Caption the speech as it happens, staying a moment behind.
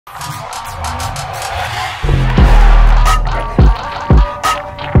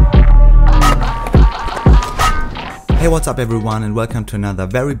Hey, what's up everyone, and welcome to another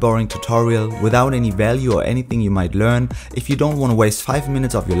very boring tutorial without any value or anything you might learn. If you don't want to waste 5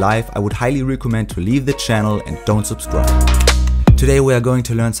 minutes of your life, I would highly recommend to leave the channel and don't subscribe. Today we are going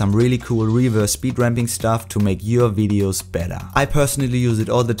to learn some really cool reverse speed ramping stuff to make your videos better. I personally use it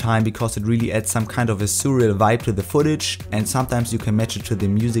all the time because it really adds some kind of a surreal vibe to the footage, and sometimes you can match it to the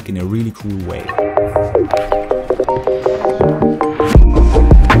music in a really cool way.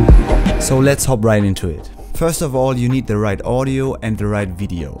 So let's hop right into it. First of all, you need the right audio and the right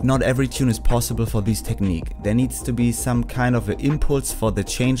video. Not every tune is possible for this technique. There needs to be some kind of an impulse for the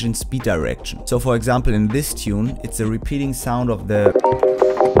change in speed direction. So for example, in this tune, it's a repeating sound of the...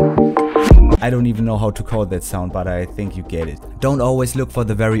 I don't even know how to call that sound, but I think you get it. Don't always look for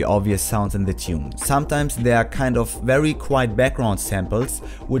the very obvious sounds in the tune. Sometimes there are kind of very quiet background samples,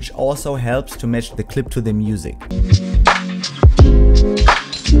 which also helps to match the clip to the music.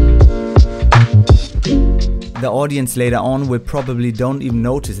 The audience later on will probably don't even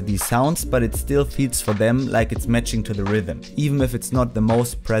notice these sounds, but it still feels for them like it's matching to the rhythm, even if it's not the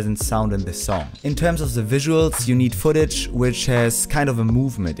most present sound in the song. In terms of the visuals, you need footage which has kind of a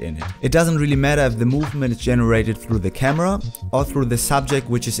movement in it. It doesn't really matter if the movement is generated through the camera or through the subject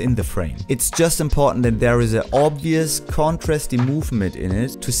which is in the frame. It's just important that there is an obvious contrasty movement in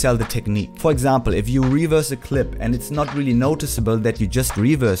it to sell the technique. For example, if you reverse a clip and it's not really noticeable that you just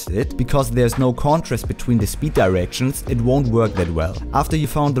reversed it because there's no contrast between the speed directions, it won't work that well. After you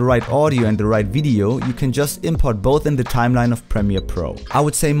found the right audio and the right video, you can just import both in the timeline of Premiere Pro. I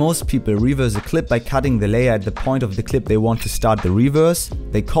would say most people reverse a clip by cutting the layer at the point of the clip they want to start the reverse.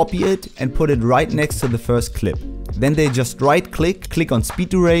 They copy it and put it right next to the first clip. Then they just right click on speed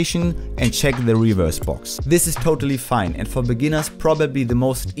duration and check the reverse box. This is totally fine, and for beginners probably the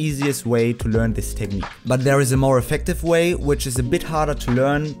most easiest way to learn this technique. But there is a more effective way which is a bit harder to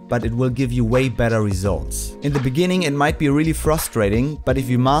learn, but it will give you way better results. In the beginning it might be really frustrating, but if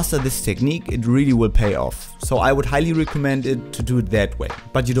you master this technique it really will pay off. So I would highly recommend it to do it that way,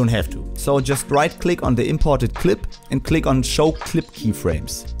 but you don't have to. So just right click on the imported clip and click on show clip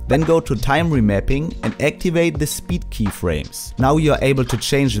keyframes. Then go to time remapping and activate the speed keyframes. Now you are able to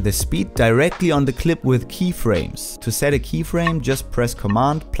change the speed directly on the clip with keyframes. To set a keyframe, just press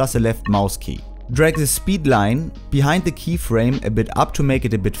Command plus a left mouse key. Drag the speed line behind the keyframe a bit up to make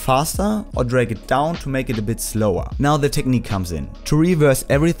it a bit faster, or drag it down to make it a bit slower. Now the technique comes in. To reverse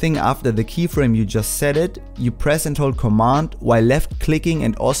everything after the keyframe you just set it, you press and hold Command while left clicking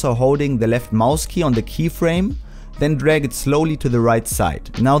and also holding the left mouse key on the keyframe. Then drag it slowly to the right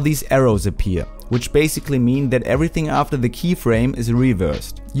side. Now these arrows appear, which basically mean that everything after the keyframe is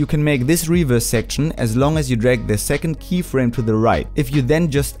reversed. You can make this reverse section as long as you drag the second keyframe to the right. If you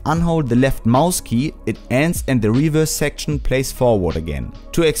then just unhold the left mouse key, it ends and the reverse section plays forward again.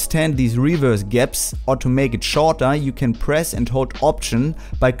 To extend these reverse gaps or to make it shorter, you can press and hold Option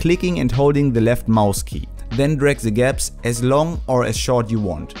by clicking and holding the left mouse key. Then drag the gaps as long or as short you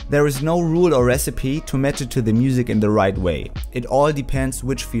want. There is no rule or recipe to match it to the music in the right way. It all depends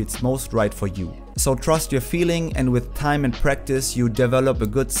which feels most right for you. So trust your feeling, and with time and practice you develop a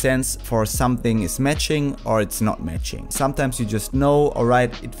good sense for something is matching or it's not matching. Sometimes you just know,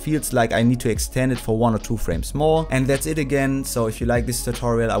 alright, it feels like I need to extend it for 1 or 2 frames more, and that's it again. So if you like this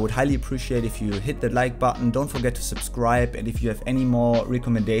tutorial, I would highly appreciate if you hit the like button. Don't forget to subscribe, and if you have any more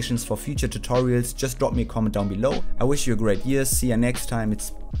recommendations for future tutorials, just drop me a comment down below. I wish you a great year. See you next time.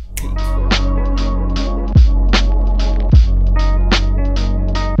 It's peace.